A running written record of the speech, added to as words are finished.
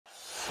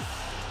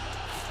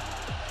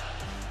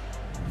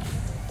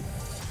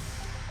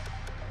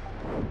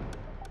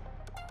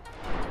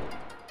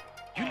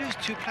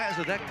lose two players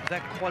of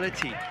that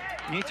quality.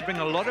 You need to bring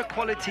a lot of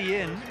quality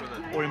in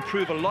or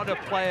improve a lot of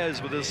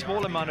players with a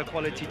small amount of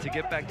quality to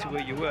get back to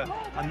where you were.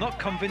 I'm not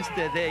convinced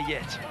they're there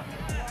yet.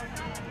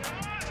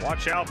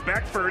 Watch out,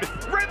 Beckford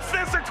rips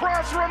this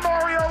across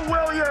Romario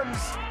Williams,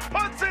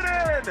 puts it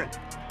in,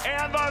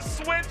 and the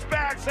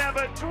Switchbacks have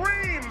a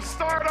dream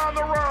start on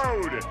the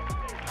road.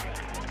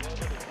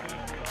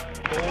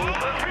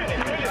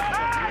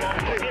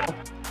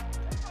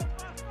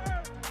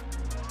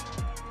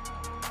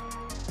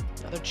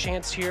 Another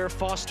chance here,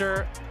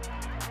 Foster.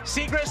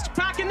 Siegrist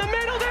back in the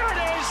middle, there it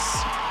is!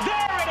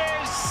 There it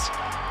is!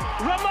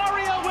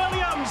 Romario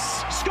Williams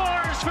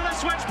scores for the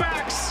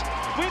Switchbacks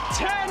with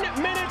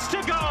 10 minutes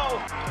to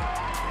go.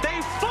 They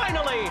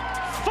finally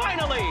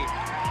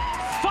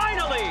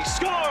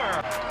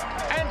score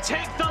and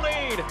take the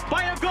lead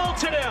by a goal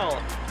to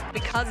nil.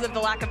 Because of the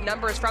lack of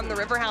numbers from the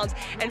Riverhounds,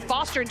 and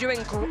Foster doing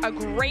a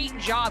great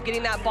job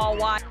getting that ball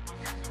wide.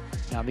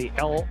 Now the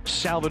El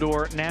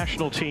Salvador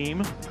national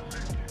team.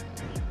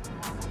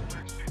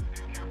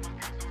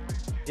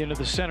 Into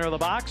the center of the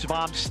box,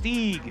 Von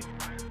Steeg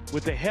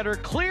with the header,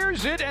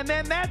 clears it, and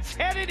then that's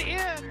headed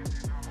in.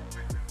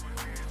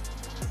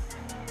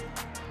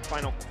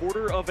 Final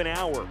quarter of an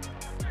hour.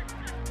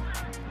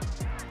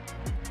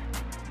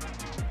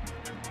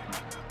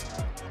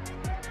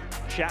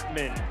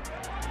 Chapman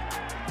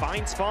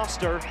finds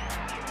Foster.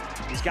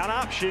 He's got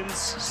options.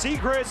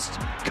 Siegrist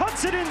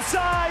cuts it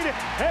inside,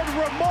 and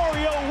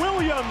Romario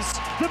Williams,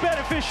 the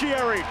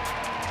beneficiary.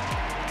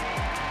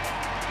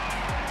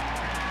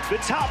 The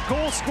top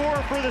goal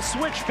scorer for the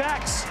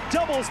Switchbacks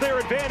doubles their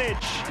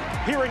advantage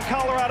here in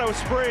Colorado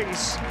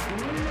Springs.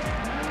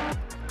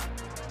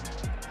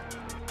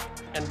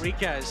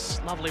 Enriquez,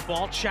 lovely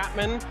ball.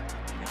 Chapman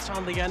gets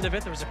on the end of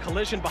it. There was a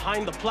collision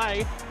behind the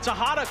play.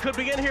 Tejada could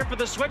be in here for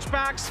the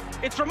Switchbacks.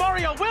 It's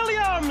Romario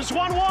Williams,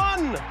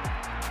 1-1.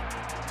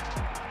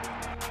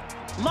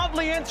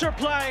 Lovely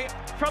interplay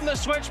from the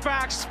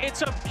Switchbacks.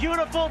 It's a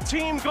beautiful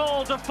team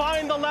goal to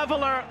find the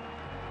leveler.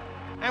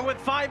 And with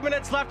 5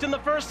 minutes left in the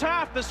first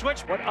half, the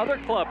Switch... What other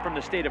club from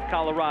the state of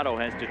Colorado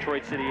has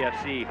Detroit City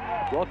FC?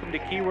 Welcome to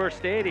Keyworth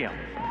Stadium.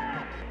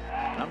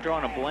 I'm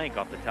drawing a blank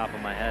off the top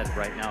of my head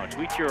right now.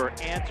 Tweet your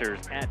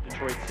answers at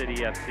Detroit City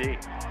FC.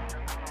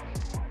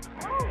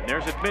 And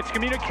there's a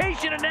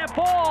miscommunication, and that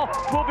ball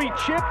will be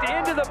chipped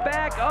into the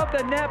back of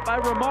the net by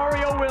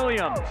Romario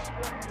Williams.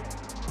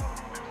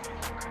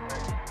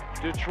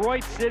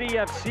 Detroit City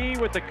FC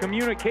with the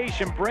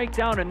communication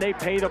breakdown, and they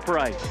pay the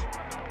price.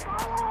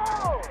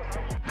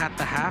 At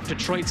the half,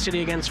 Detroit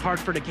City against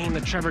Hartford, a game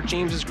that Trevor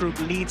James's group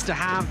needs to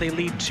have. They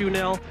lead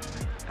 2-0.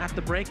 At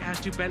the break, as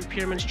do Ben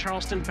Pierman's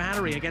Charleston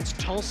Battery against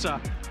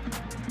Tulsa.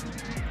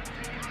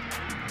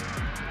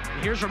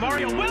 Here's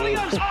Romario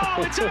Williams. Oh,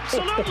 it's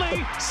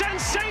absolutely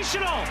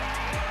sensational.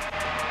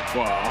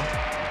 Wow,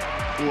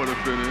 what a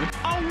finish.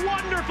 A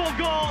wonderful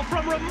goal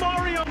from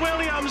Romario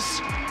Williams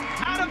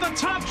out of the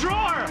top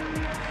drawer.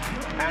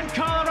 And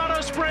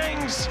Colorado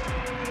Springs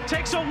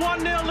takes a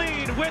 1-0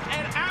 lead with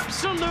an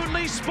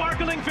absolutely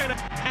sparkling finish.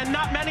 And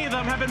not many of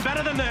them have been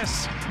better than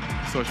this.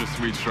 Such a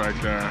sweet strike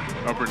there,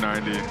 upper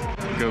 90.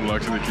 Good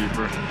luck to the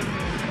keeper.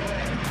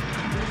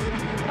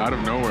 Out of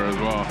nowhere as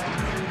well.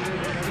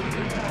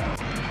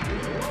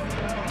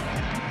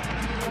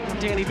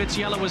 Danny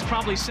Vizziello was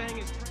probably saying